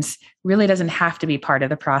tokens really doesn't have to be part of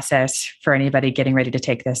the process for anybody getting ready to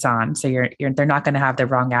take this on. So they're not going to have the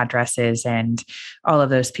wrong addresses and all of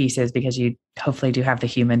those pieces, because you hopefully do have the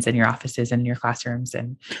humans in your offices and in your classrooms.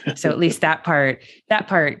 And so at least that part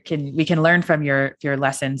we can learn from your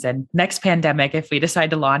lessons. And next pandemic, if we decide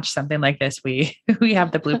to launch something like this, we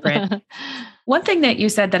have the blueprint. One thing that you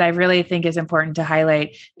said that I really think is important to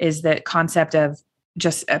highlight is the concept of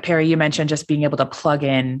just, Perry, you mentioned just being able to plug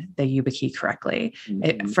in the YubiKey correctly.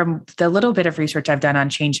 Mm-hmm. From the little bit of research I've done on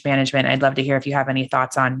change management, I'd love to hear if you have any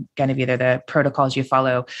thoughts on kind of either the protocols you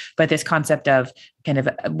follow, but this concept of kind of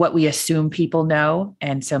what we assume people know.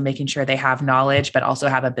 And so making sure they have knowledge, but also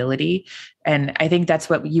have ability. And I think that's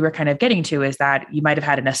what you were kind of getting to, is that you might have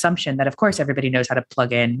had an assumption that, of course, everybody knows how to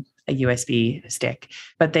plug in a USB stick,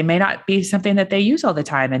 but they may not be something that they use all the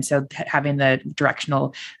time. And so having the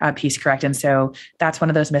directional piece correct. And so that's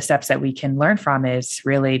one of those missteps that we can learn from, is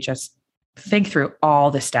really just think through all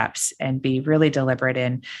the steps and be really deliberate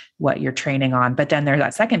in what you're training on. But then there's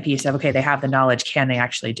that second piece of, okay, they have the knowledge. Can they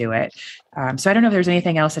actually do it? So I don't know if there's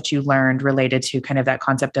anything else that you learned related to kind of that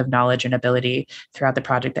concept of knowledge and ability throughout the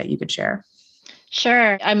project that you could share.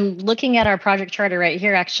 Sure. I'm looking at our project charter right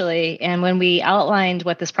here, actually. And when we outlined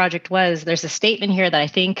what this project was, there's a statement here that I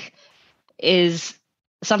think is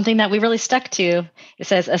something that we really stuck to. It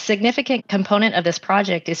says, a significant component of this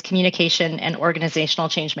project is communication and organizational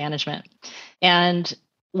change management. And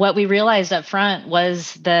what we realized up front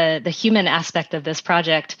was the human aspect of this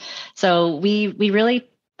project. So we really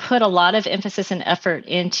put a lot of emphasis and effort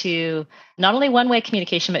into not only one-way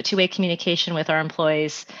communication, but two-way communication with our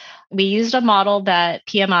employees. We used a model that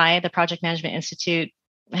PMI, the Project Management Institute,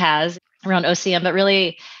 has around OCM, but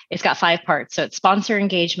really it's got 5 parts. So it's sponsor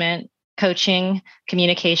engagement, coaching,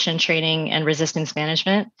 communication, training, and resistance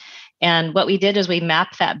management. And what we did is we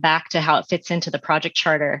mapped that back to how it fits into the project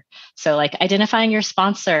charter. So like identifying your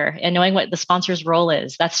sponsor and knowing what the sponsor's role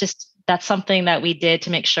is. That's something that we did to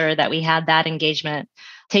make sure that we had that engagement.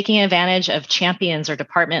 Taking advantage of champions or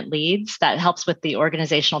department leads, that helps with the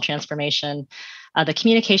organizational transformation. The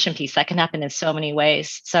communication piece, that can happen in so many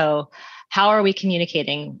ways. So how are we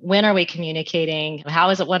communicating? When are we communicating? How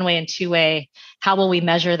is it one way and two way? How will we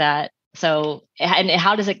measure that? So, and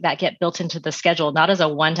how does that get built into the schedule, not as a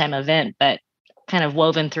one-time event, but kind of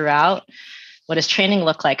woven throughout? What does training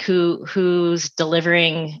look like? Who's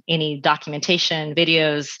delivering any documentation,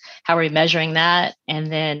 videos? How are we measuring that?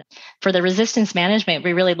 And then for the resistance management,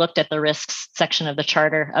 we really looked at the risks section of the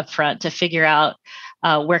charter up front to figure out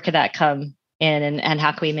where could that come in and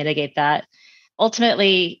how can we mitigate that.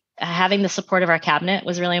 Ultimately, having the support of our cabinet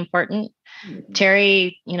was really important.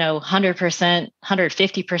 Terry, 100%,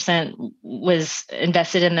 150% was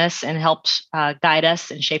invested in this and helped guide us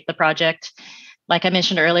and shape the project. Like I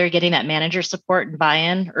mentioned earlier, getting that manager support and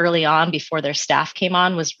buy-in early on before their staff came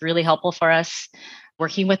on was really helpful for us.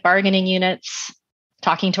 Working with bargaining units,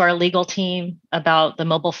 talking to our legal team about the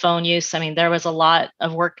mobile phone use. I mean, there was a lot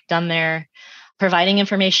of work done there. Providing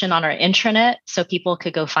information on our intranet so people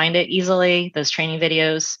could go find it easily, those training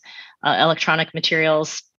videos, electronic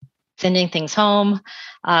materials, sending things home.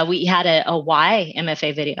 We had a why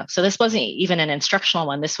MFA video. So this wasn't even an instructional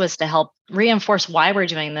one. This was to help reinforce why we're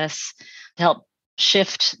doing this, to help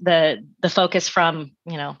shift the focus from,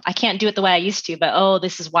 I can't do it the way I used to, but,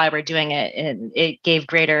 this is why we're doing it. And it gave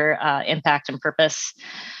greater impact and purpose.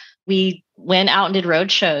 We went out and did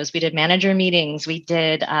road shows. We did manager meetings. We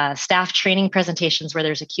did staff training presentations where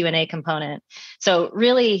there's a Q&A component. So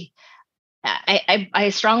really, I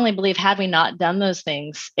strongly believe had we not done those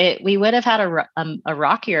things, we would have had a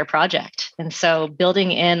rockier project. And so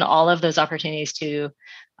building in all of those opportunities to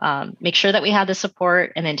make sure that we had the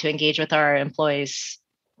support and then to engage with our employees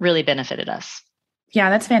really benefited us. Yeah,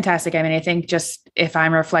 that's fantastic. I mean, I think just if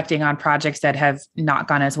I'm reflecting on projects that have not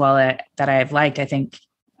gone as well that I've liked, I think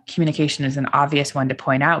communication is an obvious one to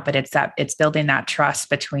point out, but it's building that trust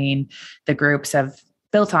between the groups of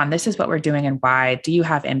built on this is what we're doing and why. Do you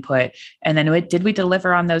have input? And then did we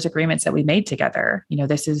deliver on those agreements that we made together?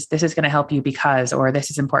 This is going to help you because, or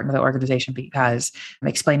this is important to the organization because.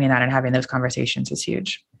 Explaining that and having those conversations is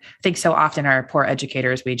huge. I think so often our poor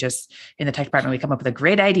educators, we just, in the tech department, we come up with a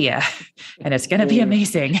great idea and it's going to be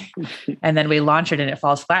amazing. And then we launch it and it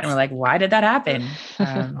falls flat and we're like, why did that happen?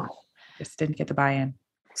 Just didn't get the buy-in.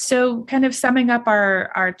 So kind of summing up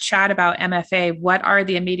our chat about MFA, what are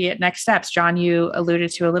the immediate next steps? John, you alluded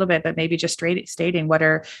to a little bit, but maybe just stating what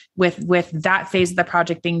are with that phase of the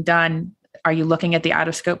project being done, Are you looking at the out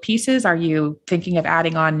of scope pieces? Are you thinking of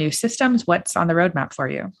adding on new systems? What's on the roadmap for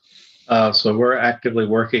you? So we're actively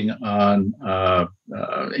working on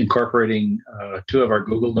incorporating two of our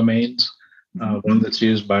Google domains, one that's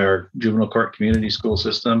used by our juvenile court community school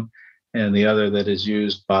system, and the other that is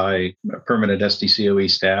used by permanent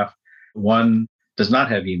SDCOE staff. One does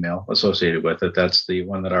not have email associated with it. That's the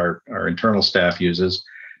one that our internal staff uses.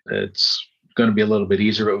 It's going to be a little bit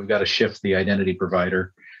easier, but we've got to shift the identity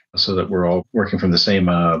provider so that we're all working from the same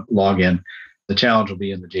login. The challenge will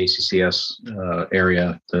be in the JCCS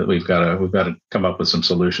area that we've got to come up with some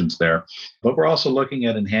solutions there. But we're also looking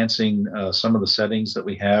at enhancing some of the settings that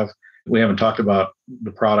we have. We haven't talked about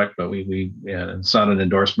the product, but it's not an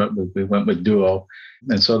endorsement. We went with Duo.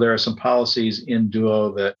 And so there are some policies in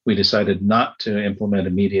Duo that we decided not to implement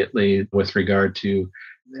immediately with regard to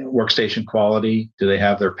workstation quality. Do they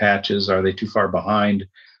have their patches? Are they too far behind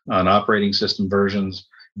on operating system versions?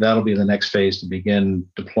 That'll be the next phase to begin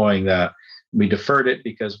deploying that. We deferred it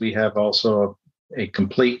because we have also a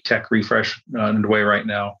complete tech refresh underway right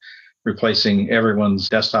now, replacing everyone's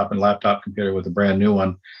desktop and laptop computer with a brand new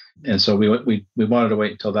one. And so we wanted to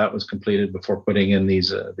wait until that was completed before putting in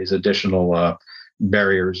these additional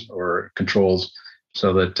barriers or controls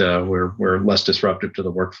so that we're less disruptive to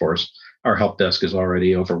the workforce. Our help desk is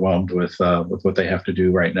already overwhelmed with what they have to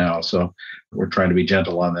do right now. So we're trying to be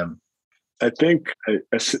gentle on them. I think I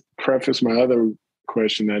prefaced my other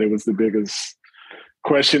question that it was the biggest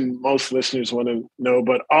question most listeners want to know,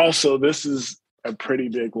 but also this is a pretty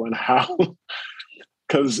big one. How?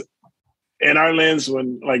 Because in our lens,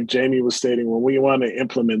 when, like Jamie was stating, when we want to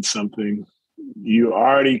implement something, you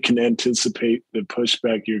already can anticipate the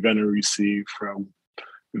pushback you're going to receive from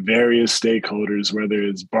various stakeholders, whether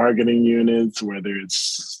it's bargaining units, whether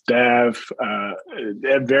it's staff,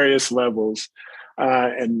 at various levels.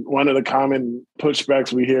 And one of the common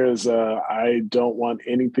pushbacks we hear is, I don't want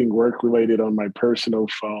anything work-related on my personal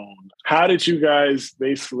phone. How did you guys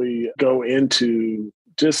basically go into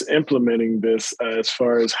just implementing this as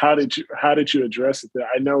far as how did you address it?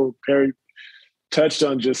 I know Perry touched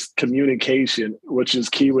on just communication, which is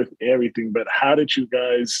key with everything, but how did you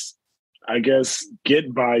guys, I guess,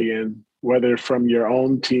 get buy-in, whether from your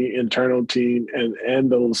own team, internal team,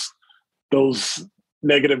 and those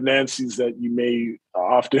negative Nancy's that you may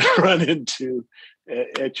often run into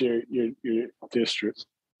at your district?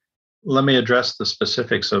 Let me address the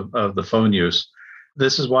specifics of the phone use.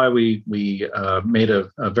 This is why we made a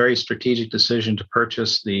very strategic decision to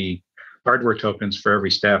purchase the hardware tokens for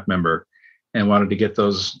every staff member and wanted to get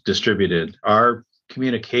those distributed. Our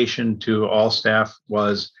communication to all staff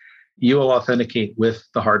was, you will authenticate with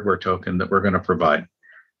the hardware token that we're going to provide.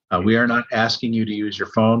 We are not asking you to use your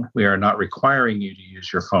phone. We are not requiring you to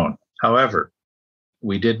use your phone. However,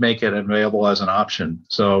 we did make it available as an option.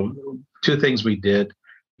 So two things we did.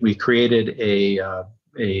 We created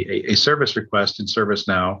a service request in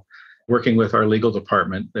ServiceNow, working with our legal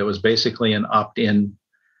department, that was basically an opt-in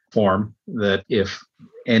form that if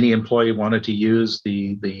any employee wanted to use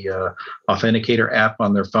the Authenticator app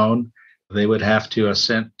on their phone, they would have to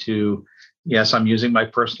assent to, yes, I'm using my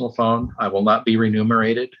personal phone. I will not be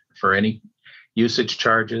remunerated for any usage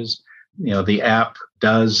charges. The app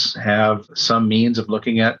does have some means of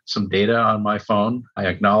looking at some data on my phone. I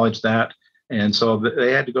acknowledge that. And so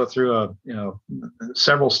they had to go through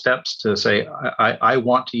several steps to say, I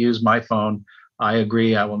want to use my phone. I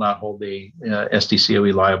agree. I will not hold the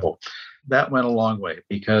SDCOE liable. That went a long way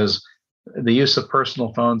because the use of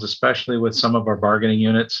personal phones, especially with some of our bargaining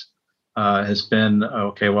units, has been,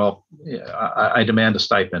 okay, well, I demand a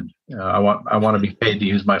stipend. I want to be paid to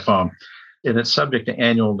use my phone. And it's subject to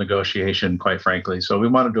annual negotiation, quite frankly. So we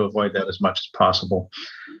wanted to avoid that as much as possible.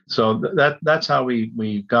 So that's how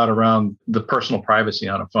we got around the personal privacy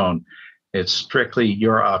on a phone. It's strictly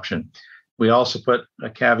your option. We also put a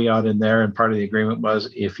caveat in there, and part of the agreement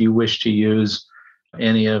was if you wish to use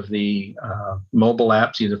any of the mobile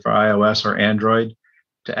apps, either for iOS or Android,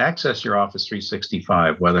 to access your Office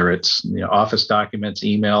 365, whether it's Office documents,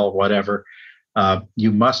 email, whatever,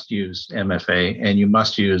 you must use MFA and you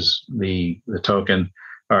must use the token,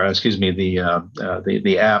 or excuse me, the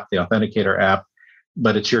app, the Authenticator app.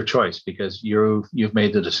 But it's your choice because you've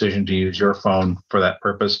made the decision to use your phone for that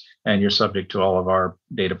purpose, and you're subject to all of our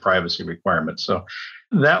data privacy requirements. So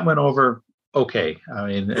that went over okay. I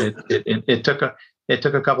mean, it took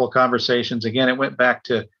a couple of conversations. Again, it went back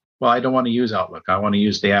to, well, I don't want to use Outlook. I want to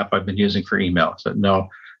use the app I've been using for email. So no,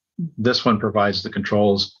 this one provides the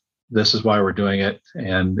controls. This is why we're doing it.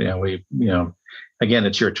 And again,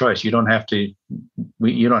 it's your choice. You don't have to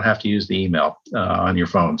use the email on your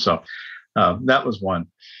phone. So that was one.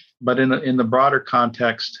 But in the broader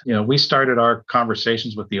context, we started our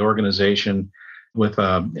conversations with the organization with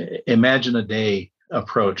Imagine a Day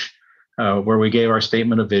approach, where we gave our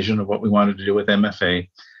statement of vision of what we wanted to do with MFA.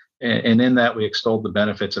 And in that, we extolled the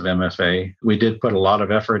benefits of MFA. We did put a lot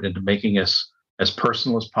of effort into making us as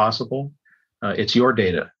personal as possible. It's your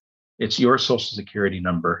data. It's your social security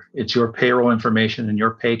number. It's your payroll information and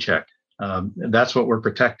your paycheck. That's what we're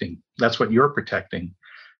protecting. That's what you're protecting.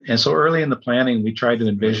 And so early in the planning, we tried to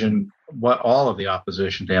envision what all of the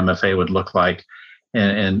opposition to MFA would look like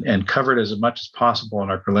and covered as much as possible in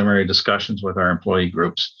our preliminary discussions with our employee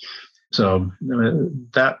groups. So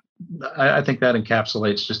I think that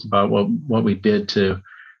encapsulates just about what we did to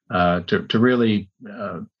really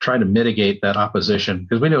try to mitigate that opposition,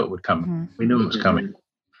 because we knew it would come. Mm-hmm. We knew it was coming.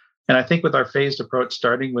 And I think with our phased approach,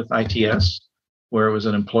 starting with ITS, where it was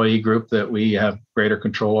an employee group that we have greater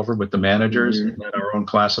control over with the managers and our own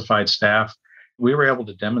classified staff, we were able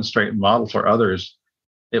to demonstrate and model for others.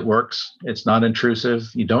 It works. It's not intrusive.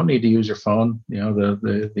 You don't need to use your phone.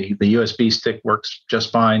 The USB stick works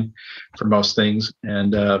just fine for most things.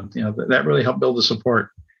 And, that really helped build the support.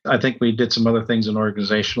 I think we did some other things in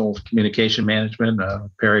organizational communication management.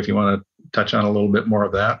 Perry, if you want to touch on a little bit more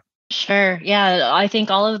of that. Sure. Yeah, I think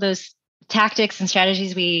all of those tactics and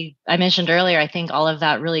strategies I mentioned earlier, I think all of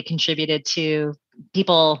that really contributed to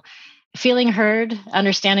people feeling heard,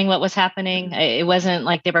 understanding what was happening. It wasn't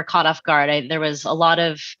like they were caught off guard. There was a lot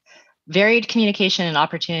of varied communication and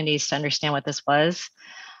opportunities to understand what this was.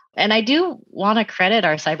 And I do want to credit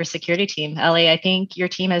our cybersecurity team. Ellie, I think your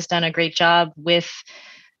team has done a great job with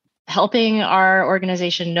helping our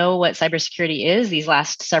organization know what cybersecurity is these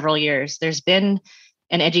last several years. There's been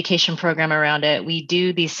an education program around it. We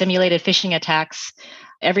do these simulated phishing attacks.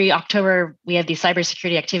 Every October, we have these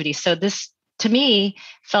cybersecurity activities. So this, to me,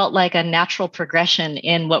 felt like a natural progression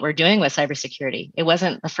in what we're doing with cybersecurity. It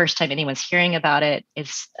wasn't the first time anyone's hearing about it.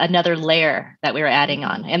 It's another layer that we were adding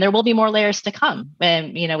on. And there will be more layers to come.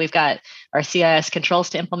 And, we've got our CIS controls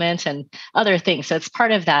to implement and other things. So it's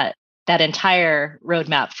part of that entire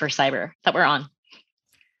roadmap for cyber that we're on.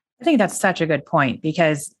 I think that's such a good point,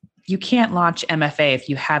 because you can't launch MFA if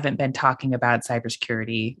you haven't been talking about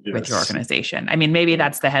cybersecurity with your organization. I mean, maybe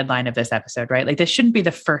that's the headline of this episode, right? Like, this shouldn't be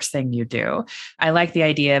the first thing you do. I like the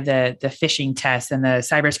idea of the phishing test and the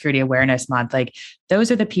cybersecurity awareness month. Like, those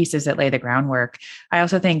are the pieces that lay the groundwork. I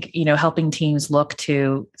also think, helping teams look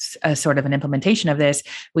to a sort of an implementation of this.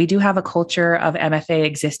 We do have a culture of MFA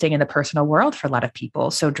existing in the personal world for a lot of people.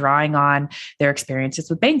 So drawing on their experiences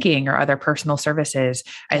with banking or other personal services,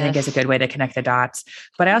 I think is a good way to connect the dots.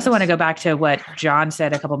 But I also want to go back to what John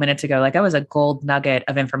said a couple minutes ago. Like, that was a gold nugget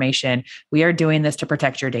of information. We are doing this to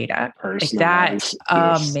protect your data. Like, that's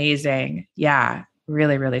amazing. Yeah,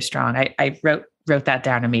 really, really strong. I wrote that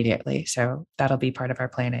down immediately. So that'll be part of our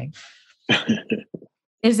planning.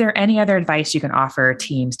 Is there any other advice you can offer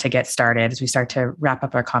teams to get started as we start to wrap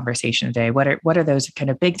up our conversation today? What are those kind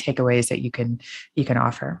of big takeaways that you can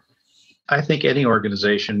offer? I think any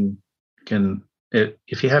organization can,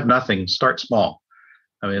 if you have nothing, start small.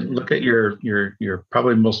 I mean, look at your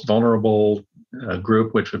probably most vulnerable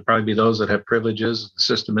group, which would probably be those that have privileges,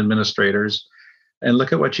 system administrators, and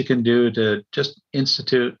look at what you can do to just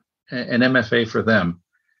institute an MFA for them,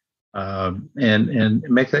 and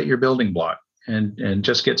make that your building block, and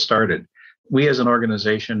just get started. We as an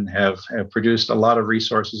organization have produced a lot of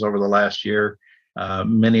resources over the last year.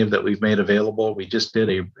 Many of that we've made available. We just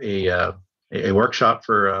did a workshop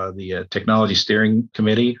for the Technology Steering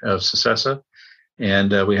Committee of CISESA.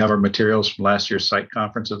 And we have our materials from last year's CITE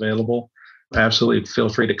conference available. Absolutely feel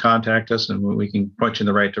free to contact us, and we can point you in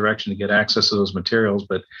the right direction to get access to those materials.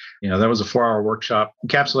 But, that was a 4-hour workshop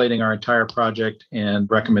encapsulating our entire project and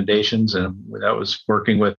recommendations. And that was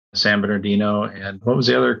working with San Bernardino. And what was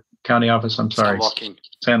the other county office? I'm sorry.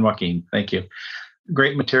 San Joaquin. Thank you.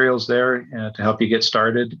 Great materials there to help you get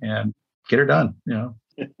started and get her done.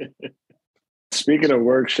 Speaking of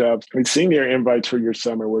workshops, we've seen your invites for your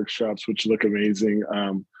summer workshops, which look amazing.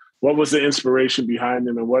 What was the inspiration behind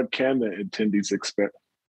them, and what can the attendees expect?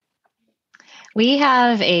 We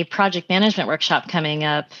have a project management workshop coming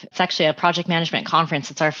up. It's actually a project management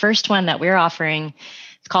conference. It's our first one that we're offering.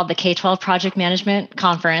 It's called the K-12 Project Management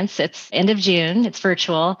Conference. It's end of June. It's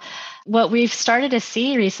virtual. What we've started to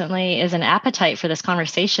see recently is an appetite for this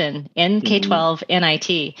conversation in K-12 and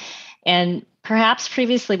IT. And perhaps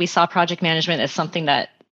previously we saw project management as something that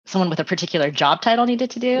someone with a particular job title needed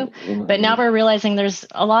to do. But now we're realizing there's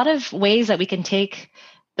a lot of ways that we can take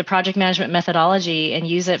the project management methodology and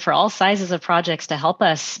use it for all sizes of projects to help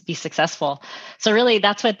us be successful. So really,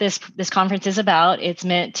 that's what this conference is about. It's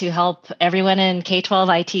meant to help everyone in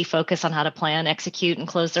K-12 IT focus on how to plan, execute, and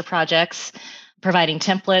close their projects, providing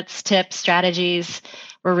templates, tips, strategies.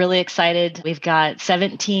 We're really excited. We've got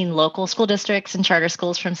 17 local school districts and charter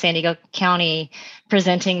schools from San Diego County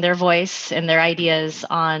presenting their voice and their ideas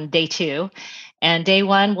on day 2. And day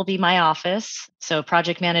 1 will be my office. So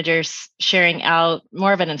project managers sharing out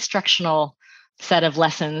more of an instructional set of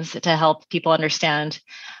lessons to help people understand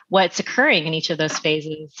what's occurring in each of those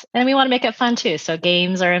phases. And we want to make it fun too. So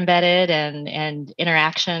games are embedded and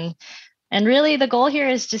interaction. And really the goal here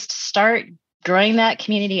is just to start growing that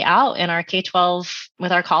community out in our K-12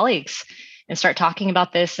 with our colleagues and start talking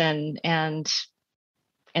about this and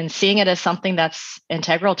seeing it as something that's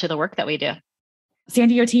integral to the work that we do. San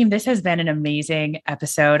Diego team, this has been an amazing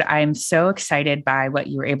episode. I'm so excited by what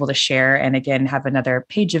you were able to share. And again, have another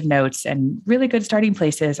page of notes and really good starting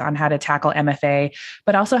places on how to tackle MFA,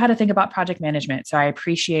 but also how to think about project management. So I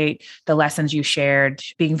appreciate the lessons you shared,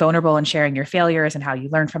 being vulnerable and sharing your failures and how you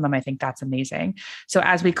learn from them. I think that's amazing. So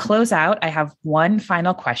as we close out, I have one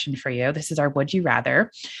final question for you. This is our Would You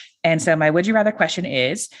Rather. And so my would you rather question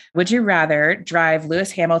is, would you rather drive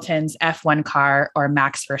Lewis Hamilton's F1 car or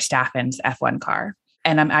Max Verstappen's F1 car?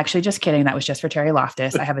 And I'm actually just kidding. That was just for Terry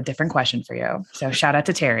Loftus. I have a different question for you. So shout out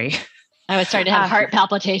to Terry. I was starting to have heart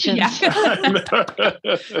palpitations. Yeah.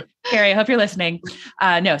 Terry, I hope you're listening.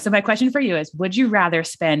 No. So my question for you is, would you rather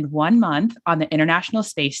spend 1 month on the International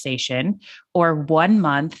Space Station or 1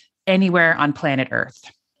 month anywhere on planet Earth?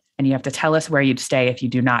 And you have to tell us where you'd stay if you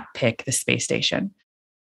do not pick the space station.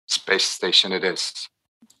 Space station it is.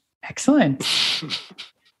 Excellent.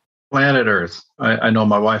 Planet Earth. I know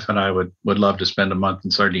my wife and I would love to spend a month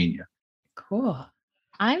in Sardinia. Cool.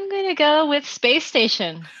 I'm going to go with space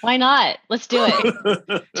station. Why not? Let's do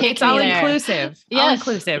it. It's all inclusive. Yes. All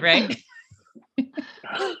inclusive, right?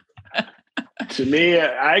 To me,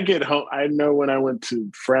 I get home. I know when I went to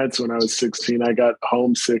France when I was 16, I got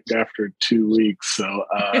homesick after 2 weeks. So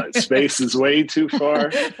space is way too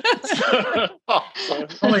far.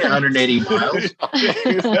 Only 180 miles.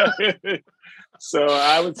 So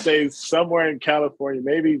I would say somewhere in California,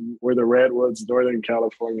 maybe where the redwoods, Northern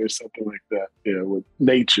California or something like that, with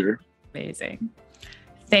nature. Amazing.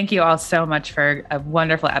 Thank you all so much for a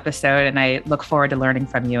wonderful episode. And I look forward to learning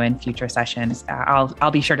from you in future sessions. I'll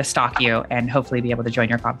be sure to stalk you and hopefully be able to join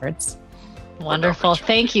your conference. Wonderful.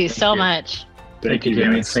 Thank you so much. Thank you,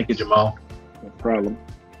 Jamie. Thank you, Jamal. No problem.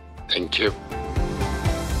 Thank you.